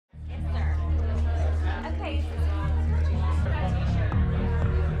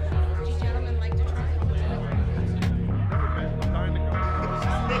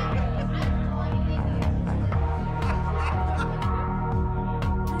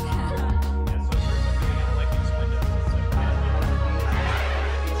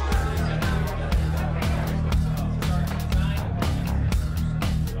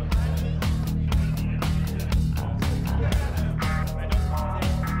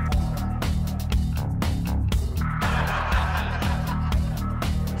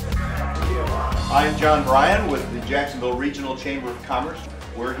I'm John Bryan with the Jacksonville Regional Chamber of Commerce.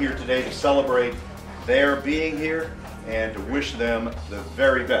 We're here today to celebrate their being here and to wish them the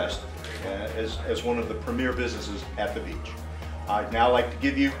very best as one of the premier businesses at the beach. I'd now like to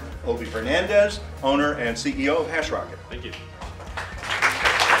give you Obi Fernandez, owner and CEO of Hashrocket. Thank you.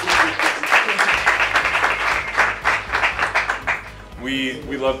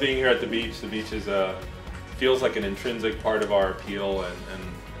 We love being here at the beach. The beach is feels like an intrinsic part of our appeal and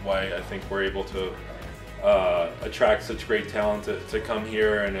why I think we're able to attract such great talent to come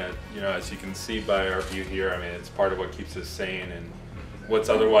here. And you know, as you can see by our view here, I mean, it's part of what keeps us sane and what's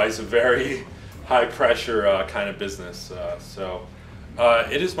otherwise a very high pressure kind of business.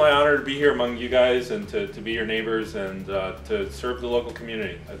 It is my honor to be here among you guys and to be your neighbors and to serve the local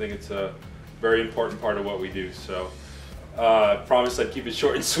community. I think it's a very important part of what we do. So I promised I'd keep it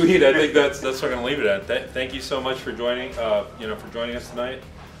short and sweet. I think that's what I'm going to leave it at. Thank you so much for joining for joining us tonight.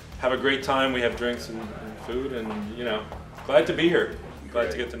 Have a great time. We have drinks and food, and glad to be here. Glad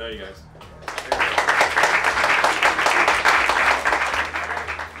to get to know you guys.